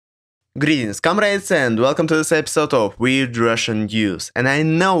Greetings, comrades, and welcome to this episode of Weird Russian News. And I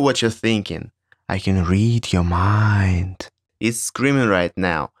know what you're thinking. I can read your mind. It's screaming right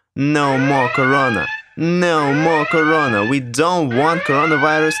now. No more corona. No more corona. We don't want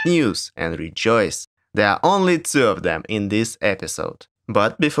coronavirus news. And rejoice, there are only two of them in this episode.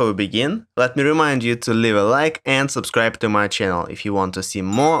 But before we begin, let me remind you to leave a like and subscribe to my channel if you want to see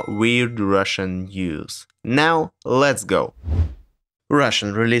more Weird Russian news. Now, let's go.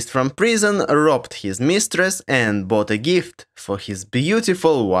 Russian released from prison robbed his mistress and bought a gift for his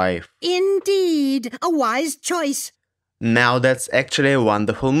beautiful wife. Indeed, a wise choice. Now that's actually a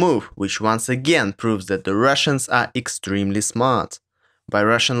wonderful move, which once again proves that the Russians are extremely smart. By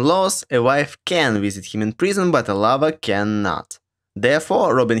Russian laws, a wife can visit him in prison, but a lover cannot.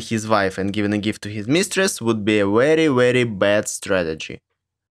 Therefore, robbing his wife and giving a gift to his mistress would be a very bad strategy.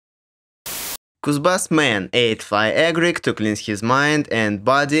 Kuzba's man ate fly Agaric to cleanse his mind and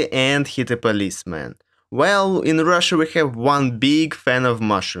body and hit a policeman. Well, in Russia we have one big fan of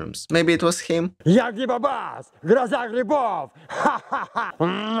mushrooms. Maybe it was him? It's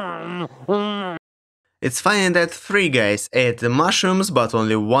funny that three guys ate the mushrooms, but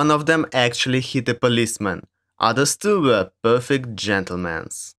only one of them actually hit a policeman. Others two were perfect gentlemen.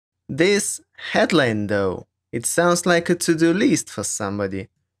 This headline though, it sounds like a to-do list for somebody.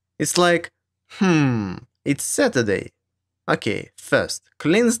 It's like, it's Saturday. Okay, first,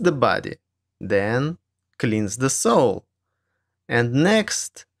 cleanse the body. Then, cleanse the soul. And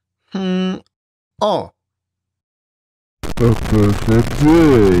next, a perfect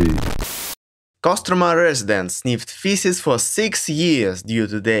day. Kostroma residents sniffed feces for 6 years due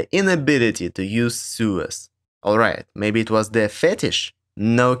to their inability to use sewers. Alright, maybe it was their fetish?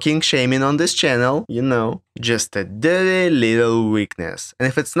 No king shaming on this channel, you know, just a dirty little weakness. And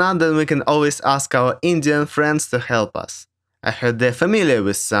if it's not, then we can always ask our Indian friends to help us. I heard they're familiar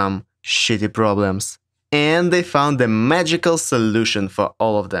with some shitty problems. And they found the magical solution for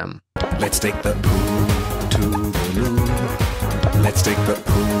all of them. Let's take the poo to the loo. Let's take the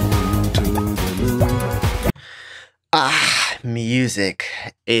poo to the loo. Ah, music.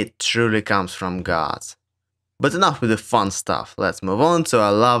 It truly comes from God. But enough with the fun stuff, let's move on to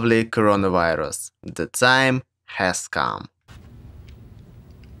our lovely coronavirus. The time has come.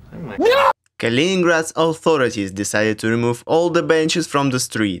 No! Kaliningrad's authorities decided to remove all the benches from the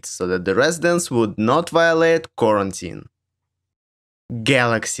streets so that the residents would not violate quarantine.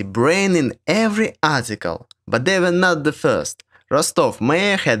 Galaxy brain in every article, but they were not the first. Rostov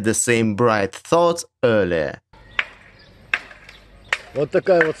mayor had the same bright thoughts earlier. Вот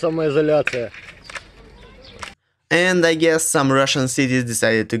такая вот самоизоляция. And I guess some Russian cities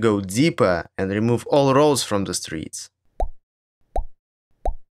decided to go deeper and remove all roads from the streets.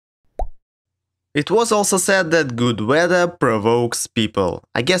 It was also said that good weather provokes people.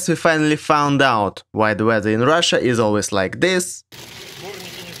 I guess we finally found out why the weather in Russia is always like this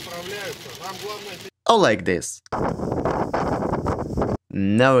or like this.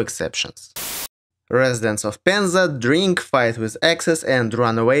 No exceptions. Residents of Penza drink, fight with axes and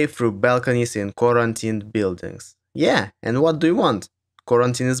run away through balconies in quarantined buildings. Yeah, and what do you want?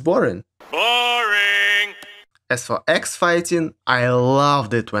 Quarantine is boring. Boring! As for axe fighting, I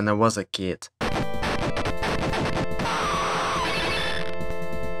loved it when I was a kid.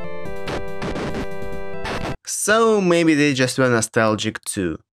 So maybe they just were nostalgic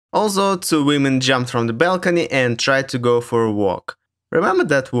too. Also, two women jumped from the balcony and tried to go for a walk. Remember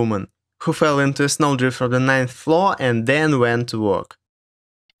that woman who fell into a snowdrift from the 9th floor and then went to work?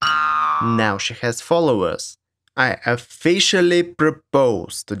 Now she has followers. I officially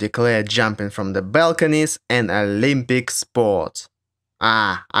propose to declare jumping from the balconies an Olympic sport.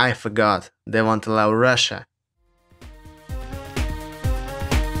 Ah, I forgot, they won't allow Russia